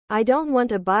I don't want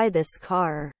to buy this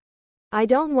car. I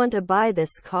don't want to buy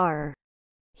this car.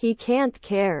 He can't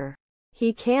care.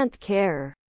 He can't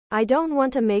care. I don't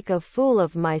want to make a fool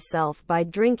of myself by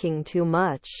drinking too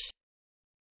much.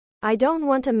 I don't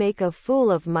want to make a fool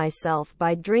of myself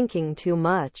by drinking too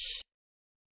much.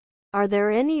 Are there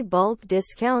any bulk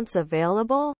discounts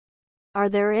available? Are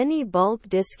there any bulk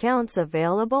discounts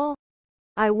available?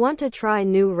 I want to try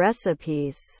new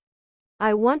recipes.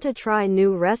 I want to try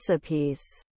new recipes.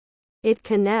 It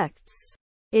connects.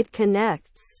 It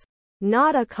connects.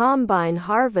 Not a combine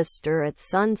harvester at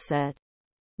sunset.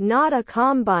 Not a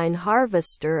combine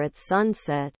harvester at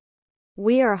sunset.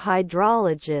 We are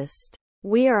hydrologist.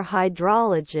 We are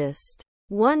hydrologist.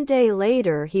 One day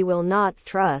later he will not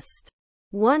trust.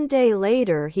 One day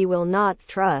later he will not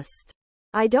trust.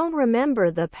 I don't remember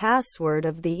the password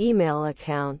of the email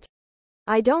account.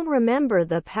 I don't remember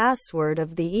the password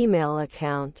of the email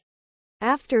account.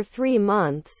 After 3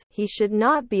 months, he should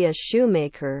not be a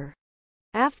shoemaker.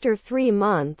 After 3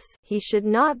 months, he should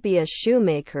not be a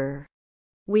shoemaker.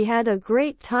 We had a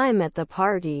great time at the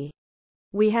party.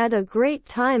 We had a great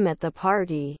time at the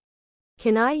party.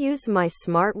 Can I use my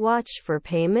smartwatch for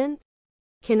payment?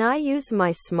 Can I use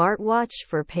my smartwatch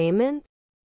for payment?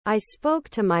 I spoke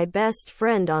to my best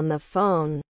friend on the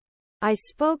phone. I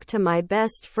spoke to my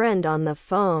best friend on the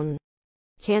phone.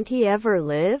 Can't he ever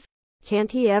live?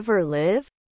 Can't he ever live?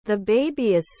 The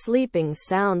baby is sleeping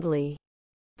soundly.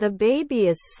 The baby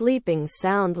is sleeping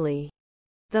soundly.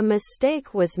 The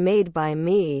mistake was made by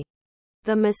me.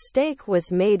 The mistake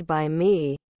was made by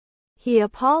me. He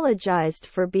apologized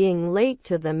for being late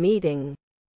to the meeting.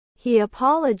 He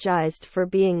apologized for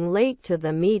being late to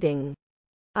the meeting.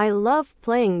 I love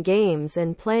playing games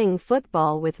and playing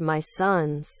football with my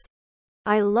sons.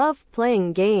 I love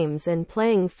playing games and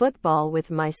playing football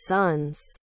with my sons.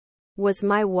 Was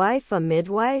my wife a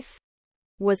midwife?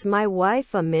 Was my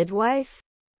wife a midwife?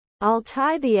 I'll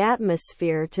tie the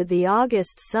atmosphere to the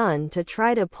August sun to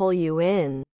try to pull you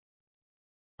in.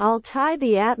 I'll tie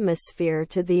the atmosphere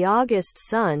to the August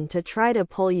sun to try to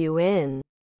pull you in.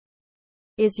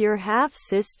 Is your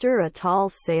half-sister a tall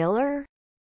sailor?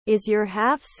 Is your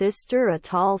half-sister a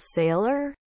tall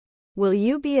sailor? Will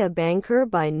you be a banker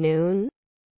by noon?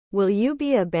 Will you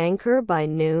be a banker by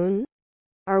noon?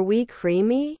 Are we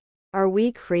creamy? Are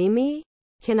we creamy?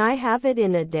 Can I have it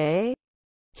in a day?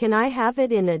 Can I have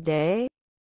it in a day?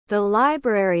 The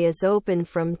library is open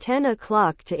from 10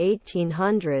 o'clock to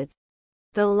 1800.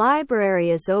 The library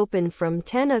is open from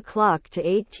 10 o'clock to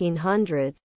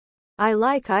 1800. I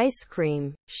like ice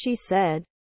cream, she said.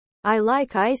 I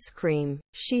like ice cream,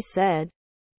 she said.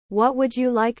 What would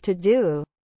you like to do?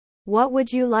 What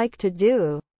would you like to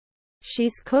do?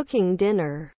 She's cooking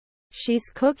dinner. She's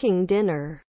cooking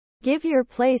dinner. Give your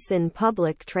place in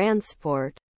public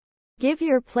transport. Give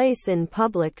your place in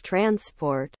public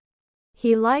transport.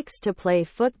 He likes to play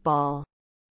football.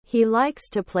 He likes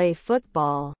to play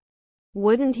football.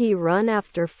 Wouldn't he run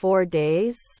after 4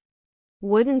 days?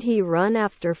 Wouldn't he run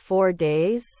after 4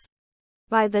 days?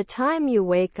 By the time you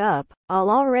wake up,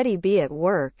 I'll already be at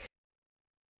work.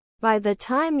 By the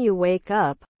time you wake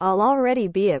up, I'll already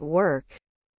be at work.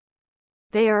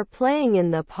 They are playing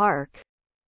in the park.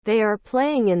 They are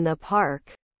playing in the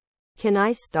park. Can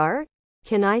I start?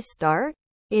 Can I start?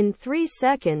 In 3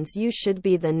 seconds you should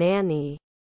be the nanny.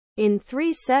 In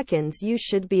 3 seconds you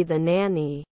should be the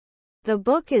nanny. The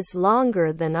book is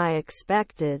longer than I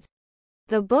expected.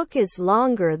 The book is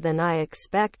longer than I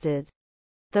expected.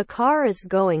 The car is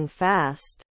going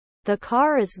fast. The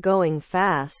car is going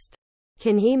fast.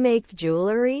 Can he make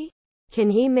jewelry?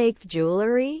 Can he make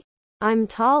jewelry? I'm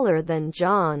taller than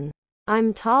John.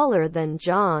 I'm taller than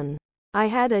John. I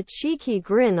had a cheeky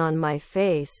grin on my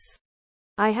face.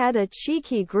 I had a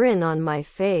cheeky grin on my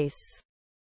face.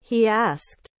 He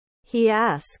asked. He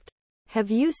asked. Have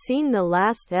you seen the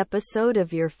last episode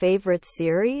of your favorite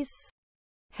series?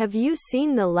 Have you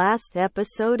seen the last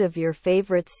episode of your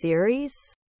favorite series?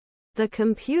 The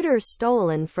computer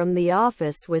stolen from the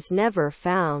office was never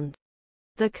found.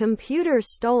 The computer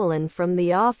stolen from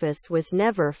the office was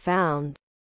never found.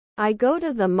 I go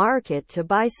to the market to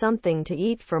buy something to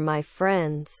eat for my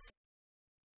friends.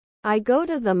 I go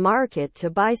to the market to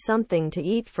buy something to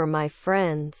eat for my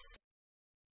friends.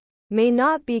 May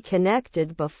not be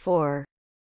connected before.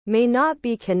 May not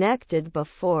be connected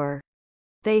before.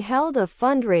 They held a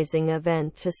fundraising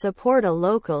event to support a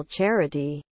local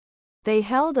charity. They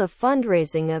held a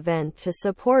fundraising event to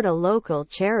support a local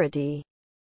charity.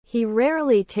 He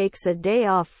rarely takes a day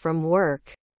off from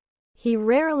work. He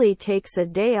rarely takes a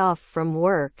day off from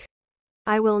work.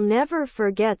 I will never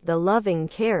forget the loving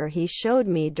care he showed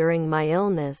me during my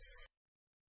illness.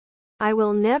 I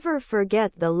will never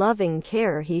forget the loving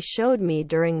care he showed me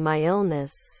during my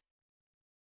illness.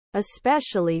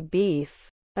 Especially beef.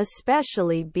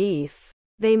 Especially beef.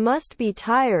 They must be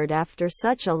tired after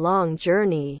such a long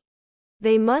journey.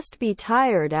 They must be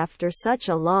tired after such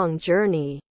a long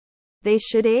journey. They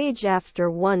should age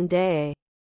after one day.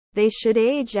 They should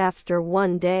age after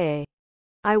one day.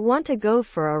 I want to go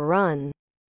for a run.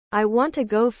 I want to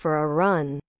go for a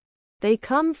run. They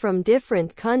come from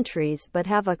different countries but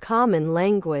have a common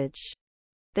language.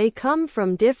 They come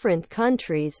from different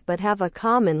countries but have a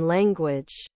common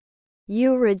language.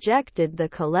 You rejected the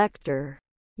collector.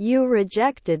 You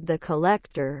rejected the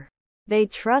collector. They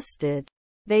trusted.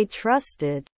 They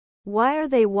trusted. Why are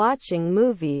they watching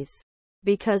movies?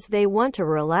 Because they want to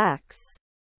relax.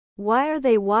 Why are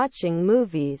they watching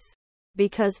movies?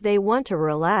 Because they want to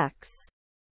relax.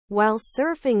 While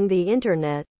surfing the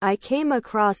internet, I came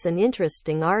across an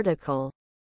interesting article.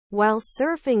 While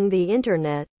surfing the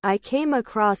internet, I came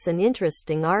across an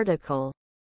interesting article.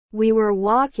 We were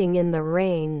walking in the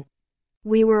rain.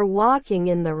 We were walking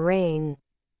in the rain.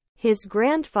 His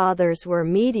grandfathers were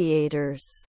mediators.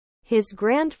 His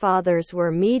grandfathers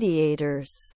were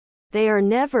mediators. They are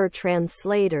never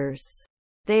translators.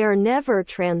 They are never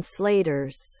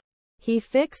translators. He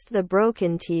fixed the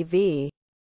broken TV.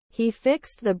 He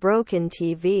fixed the broken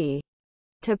TV.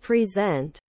 To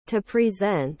present. To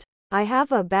present. I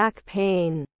have a back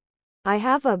pain. I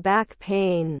have a back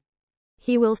pain.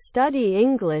 He will study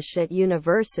English at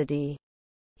university.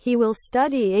 He will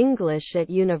study English at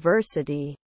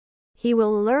university. He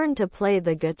will learn to play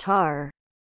the guitar.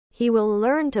 He will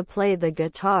learn to play the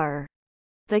guitar.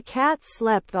 The cat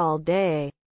slept all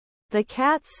day. The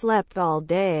cat slept all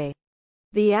day.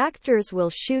 The actors will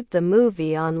shoot the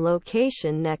movie on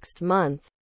location next month.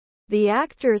 The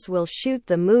actors will shoot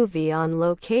the movie on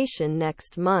location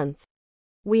next month.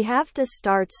 We have to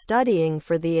start studying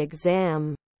for the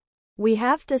exam. We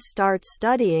have to start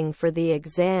studying for the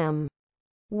exam.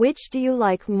 Which do you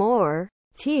like more,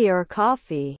 tea or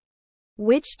coffee?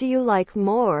 Which do you like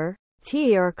more,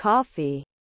 tea or coffee?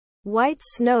 White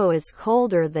snow is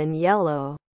colder than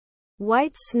yellow.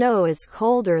 White snow is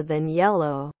colder than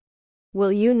yellow.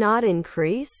 Will you not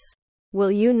increase?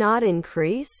 Will you not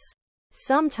increase?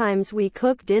 Sometimes we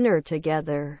cook dinner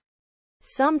together.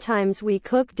 Sometimes we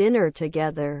cook dinner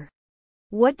together.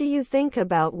 What do you think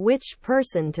about which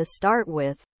person to start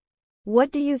with?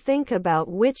 What do you think about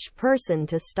which person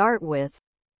to start with?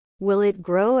 Will it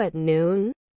grow at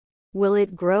noon? Will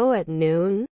it grow at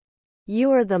noon?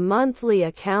 You are the monthly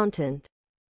accountant.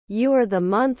 You are the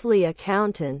monthly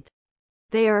accountant.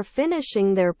 They are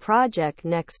finishing their project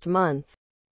next month.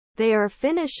 They are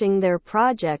finishing their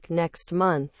project next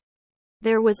month.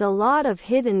 There was a lot of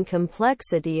hidden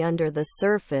complexity under the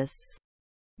surface.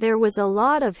 There was a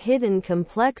lot of hidden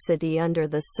complexity under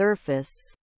the surface.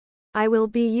 I will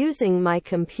be using my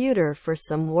computer for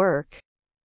some work.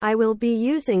 I will be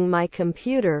using my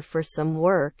computer for some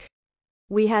work.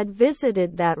 We had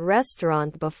visited that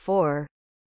restaurant before.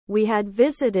 We had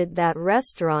visited that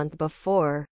restaurant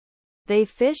before. They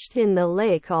fished in the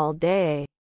lake all day.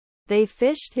 They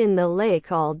fished in the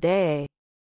lake all day.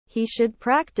 He should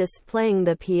practice playing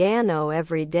the piano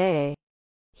every day.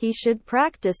 He should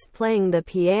practice playing the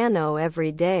piano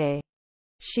every day.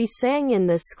 She sang in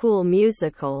the school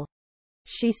musical.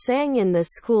 She sang in the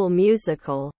school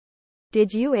musical.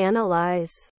 Did you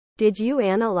analyze? Did you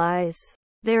analyze?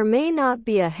 There may not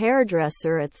be a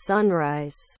hairdresser at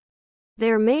sunrise.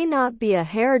 There may not be a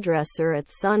hairdresser at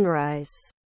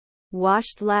sunrise.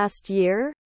 Washed last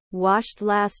year? Washed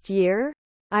last year?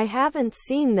 I haven't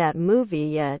seen that movie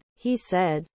yet, he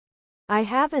said. I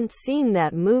haven't seen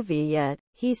that movie yet,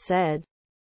 he said.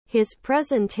 His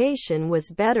presentation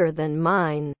was better than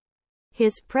mine.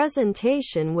 His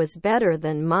presentation was better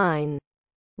than mine.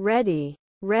 Ready.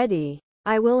 Ready.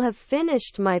 I will have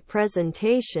finished my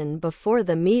presentation before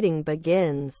the meeting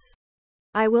begins.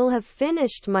 I will have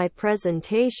finished my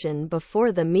presentation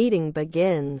before the meeting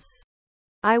begins.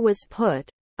 I was put.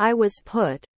 I was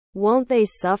put. Won't they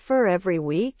suffer every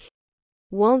week?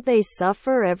 Won't they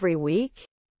suffer every week?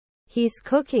 He's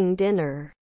cooking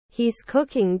dinner. He's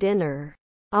cooking dinner.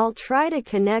 I'll try to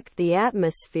connect the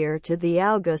atmosphere to the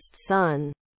August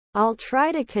sun. I'll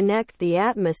try to connect the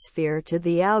atmosphere to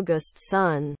the August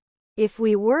sun. If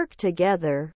we work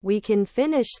together, we can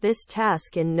finish this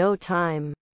task in no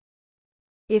time.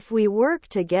 If we work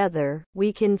together,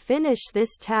 we can finish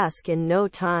this task in no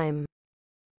time.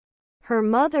 Her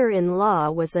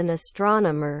mother-in-law was an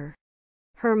astronomer.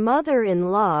 Her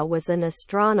mother-in-law was an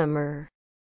astronomer.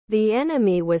 The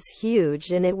enemy was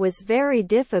huge and it was very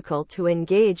difficult to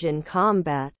engage in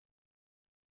combat.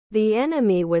 The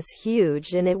enemy was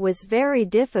huge and it was very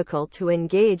difficult to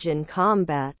engage in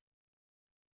combat.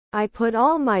 I put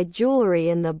all my jewelry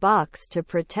in the box to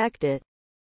protect it.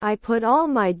 I put all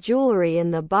my jewelry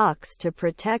in the box to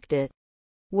protect it.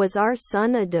 Was our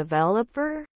son a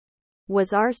developer?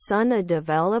 Was our son a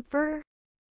developer?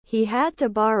 He had to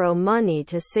borrow money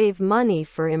to save money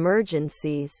for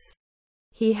emergencies.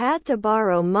 He had to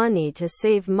borrow money to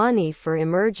save money for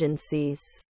emergencies.